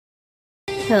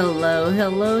Hello,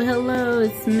 hello, hello,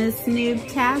 it's Miss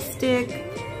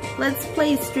Noobtastic. Let's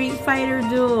play Street Fighter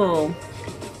Duel.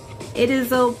 It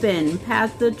is open,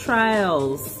 path to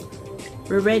trials.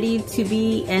 We're ready to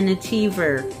be an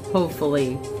achiever,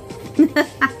 hopefully.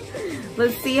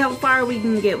 Let's see how far we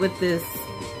can get with this.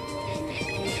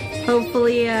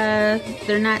 Hopefully,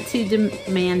 they're not too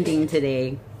demanding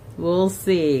today. We'll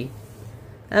see.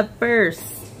 Up first,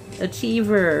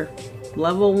 achiever,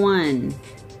 level 1.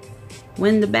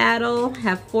 Win the battle,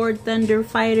 have 4 Thunder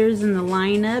Fighters in the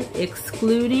lineup,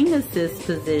 excluding assist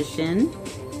position.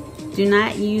 Do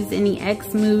not use any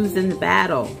X moves in the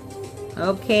battle.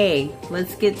 Okay,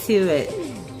 let's get to it.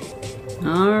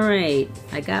 Alright,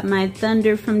 I got my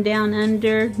Thunder from down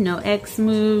under, no X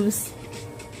moves,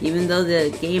 even though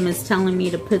the game is telling me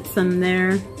to put some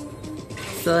there.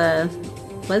 So,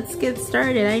 let's get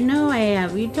started. I know I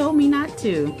have, you told me not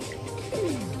to.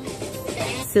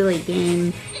 Silly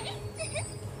game.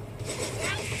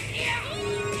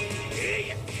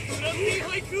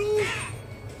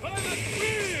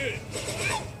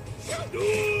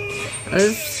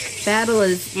 This battle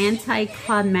is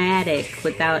anticlimactic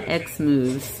without X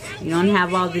moves. You don't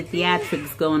have all the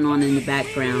theatrics going on in the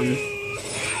background.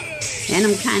 And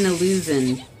I'm kind of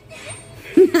losing.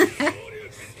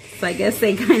 So I guess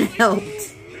they kind of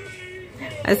helped.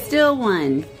 I still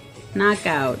won.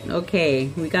 Knockout. Okay,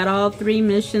 we got all 3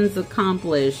 missions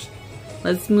accomplished.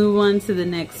 Let's move on to the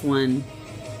next one.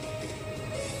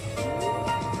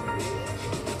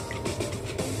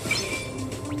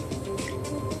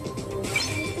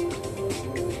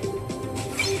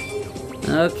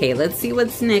 Okay, let's see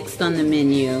what's next on the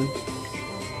menu.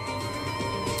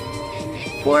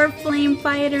 4 Flame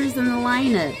Fighters in the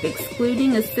lineup,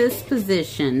 excluding assist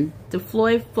position.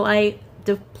 Deployed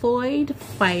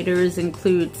fighters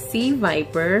include C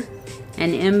Viper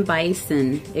and M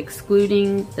Bison,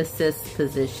 excluding assist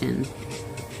position.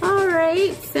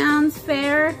 Alright, sounds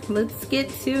fair. Let's get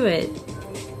to it.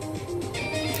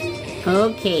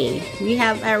 Okay, we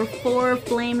have our 4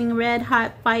 Flaming Red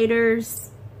Hot Fighters.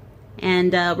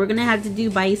 And we're going to have to do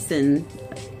Bison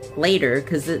later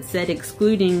because it said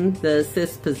excluding the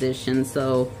assist position.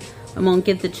 So I won't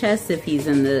get the chest if he's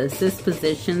in the assist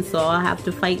position. So I'll have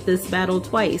to fight this battle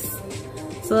twice.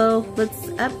 So let's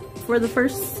up for the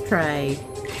first try.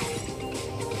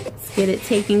 Let's get it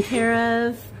taken care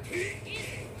of.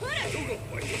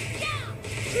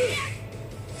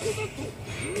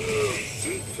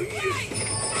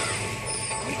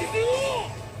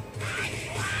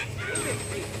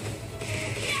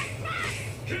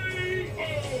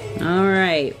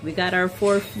 Alright, we got our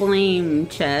 4 flame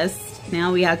chests.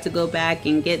 Now we have to go back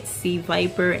and get C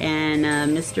Viper and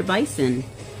Mr. Bison.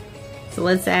 So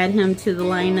let's add him to the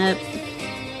lineup.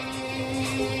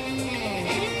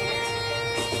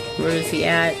 Where is he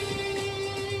at?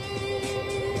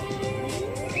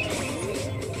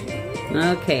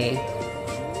 Okay.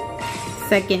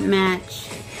 Second match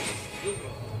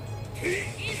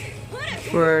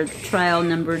for trial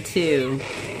number 2.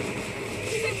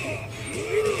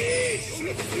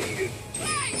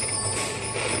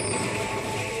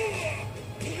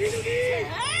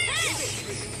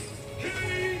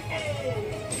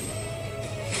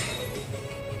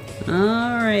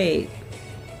 Alright,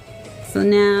 so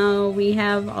now we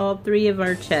have all 3 of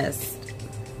our chests.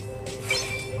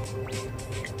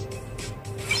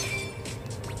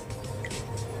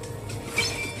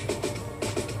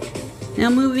 Now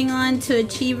moving on to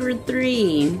Achiever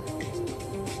 3.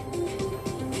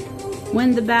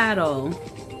 Win the battle.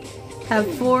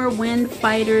 Have 4 Wind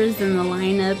Fighters in the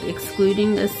lineup,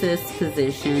 excluding assist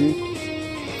position.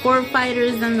 4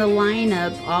 fighters in the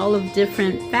lineup, all of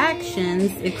different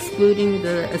factions, excluding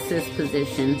the assist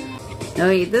position.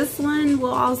 Okay, this one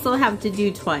we'll also have to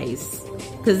do twice.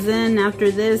 Because then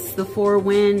after this, the 4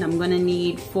 win, I'm going to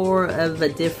need 4 of a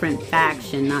different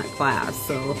faction, not class.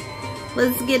 So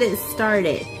let's get it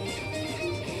started.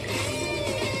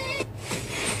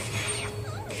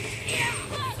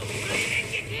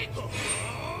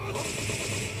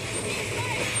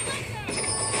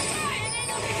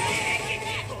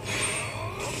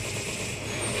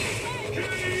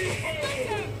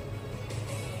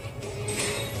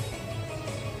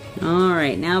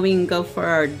 Alright, now we can go for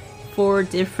our 4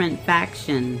 different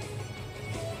factions.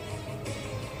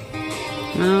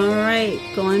 Alright,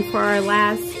 going for our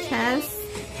last test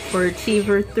for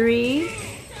Achiever 3.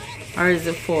 Or is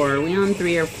it 4? Are we on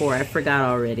 3 or 4? I forgot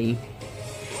already.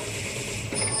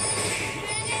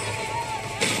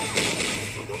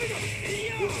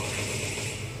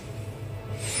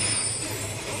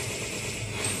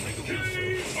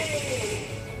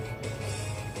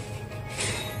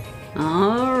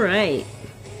 Alright.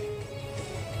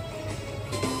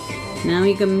 Now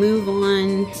we can move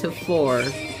on to 4.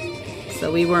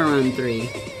 So we were on 3.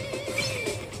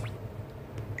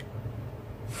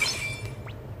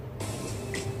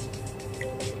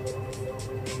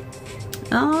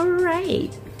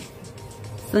 Alright.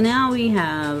 So now we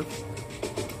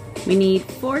need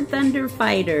 4 Thunder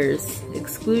Fighters,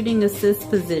 excluding assist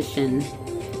position.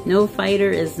 No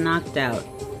fighter is knocked out.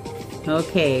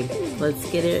 Okay, let's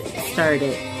get it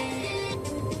started.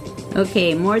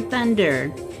 Okay, more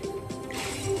Thunder.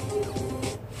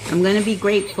 I'm gonna be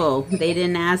grateful they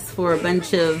didn't ask for a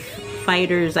bunch of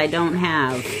fighters I don't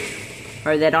have,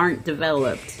 or that aren't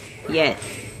developed yet.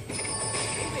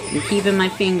 I'm keeping my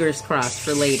fingers crossed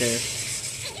for later.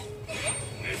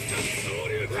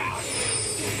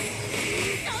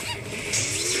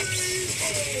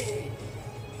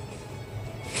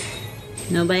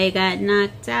 Nobody got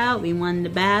knocked out. We won the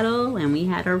battle and we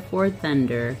had our 4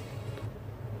 Thunder.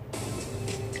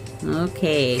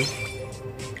 Okay.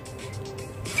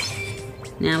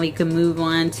 Now we can move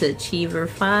on to Achiever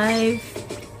 5.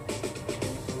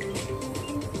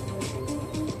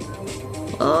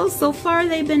 Oh, so far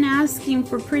they've been asking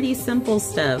for pretty simple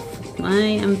stuff. I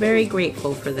am very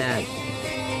grateful for that.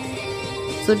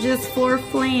 So just 4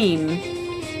 flame,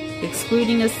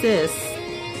 excluding assists.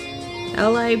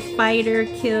 Allied fighter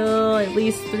kill at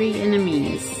least 3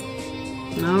 enemies.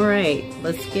 Alright,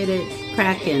 let's get it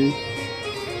cracking.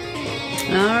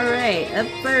 Alright, up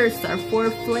first, our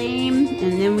 4 flame,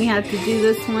 and then we have to do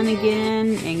this one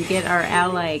again and get our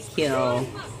ally kill.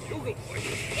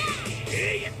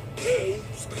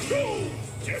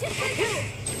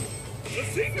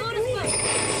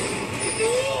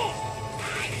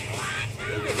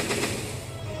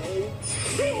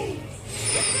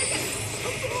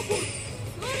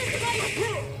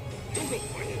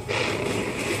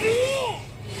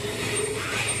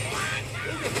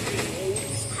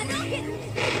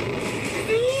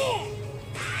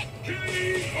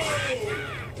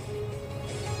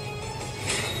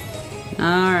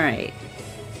 Alright,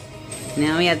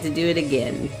 now we have to do it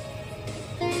again.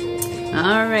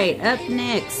 Alright, up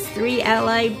next, 3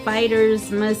 allied fighters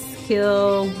must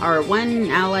kill, or 1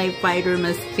 allied fighter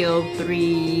must kill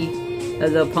 3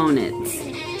 of the opponents.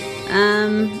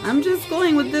 I'm just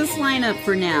going with this lineup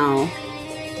for now.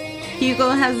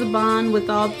 Hugo has a bond with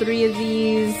all 3 of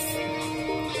these,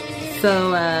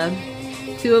 so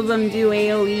 2 of them do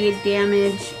AoE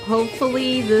damage.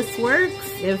 Hopefully this works.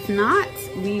 If not,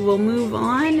 we will move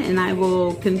on and I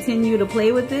will continue to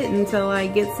play with it until I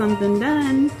get something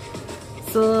done.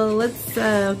 So let's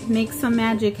make some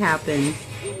magic happen.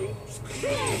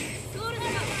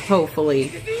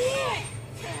 Hopefully.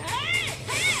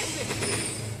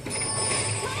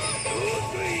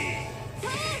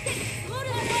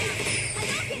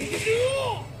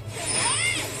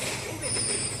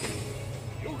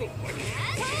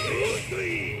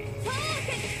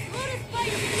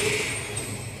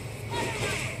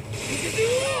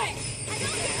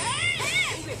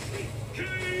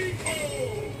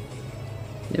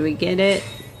 Did we get it?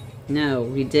 No,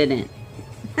 we didn't.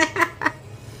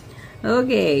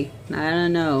 Okay, I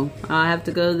don't know. I'll have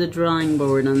to go to the drawing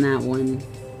board on that one.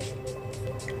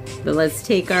 But let's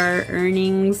take our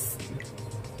earnings.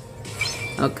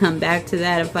 I'll come back to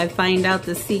that. If I find out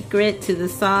the secret to the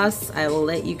sauce, I will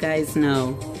let you guys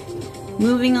know.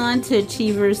 Moving on to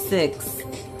Achiever 6.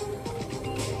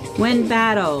 Win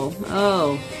battle.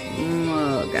 Oh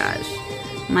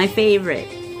gosh. My favorite.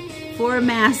 4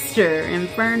 Master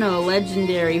Inferno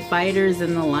Legendary Fighters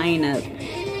in the lineup.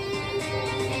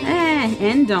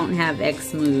 And don't have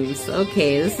X moves.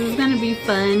 Okay, this is gonna be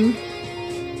fun.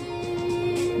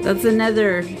 That's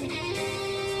another...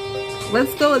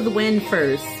 Let's go with win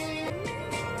first.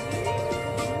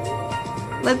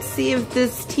 Let's see if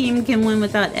this team can win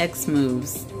without X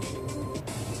moves.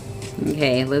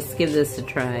 Okay, let's give this a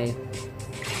try.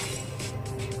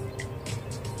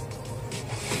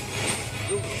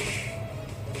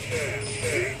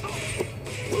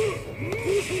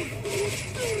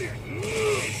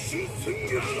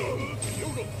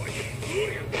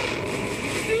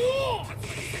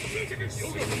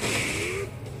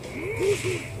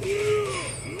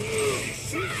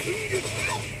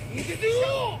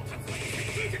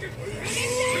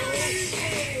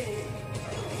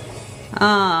 Oh,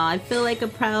 I feel like a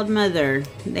proud mother.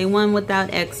 They won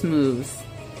without X moves.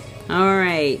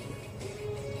 Alright.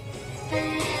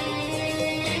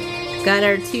 Got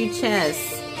our 2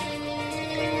 chests.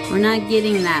 We're not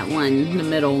getting that one, the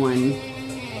middle one.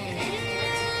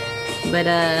 But,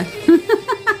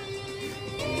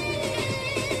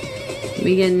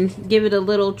 we can give it a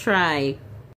little try.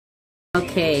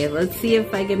 Okay, let's see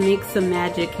if I can make some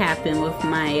magic happen with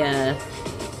my,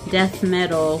 death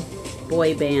metal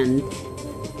boy band.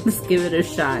 Let's give it a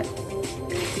shot.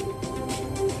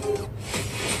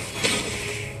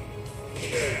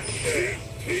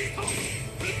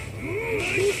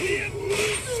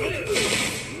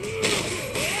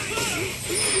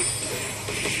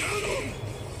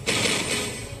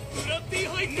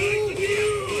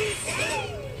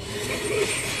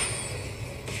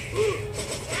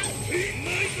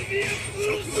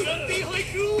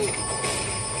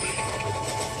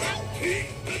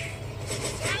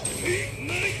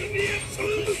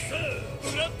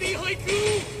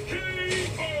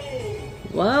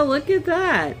 Well, look at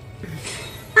that.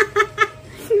 Who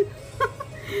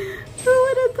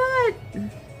would have thought?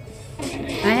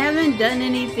 I haven't done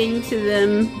anything to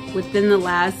them within the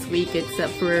last week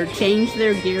except for change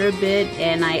their gear a bit,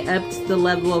 and I upped the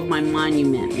level of my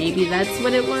monument. Maybe that's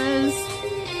what it was.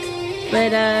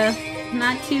 But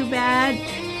not too bad.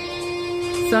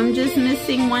 So I'm just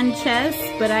missing one chest,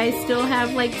 but I still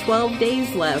have like 12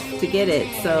 days left to get it.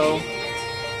 So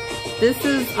this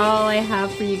is all I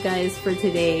have for you guys for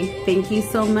today. Thank you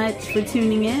so much for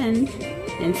tuning in.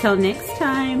 Until next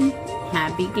time,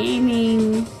 happy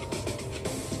gaming.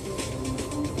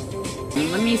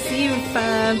 And let me see if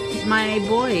my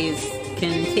boys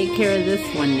can take care of this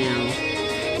one now.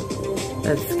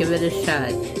 Let's give it a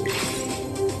shot.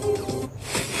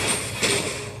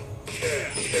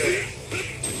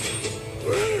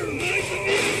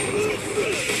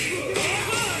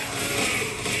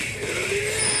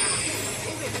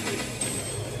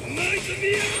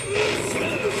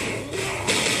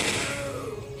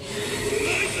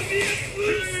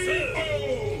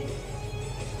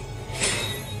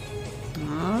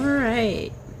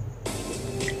 Alright.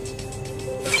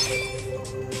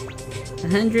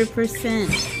 100%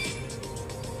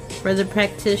 for the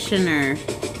practitioner.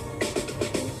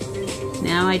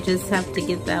 Now I just have to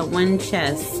get that one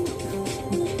chest.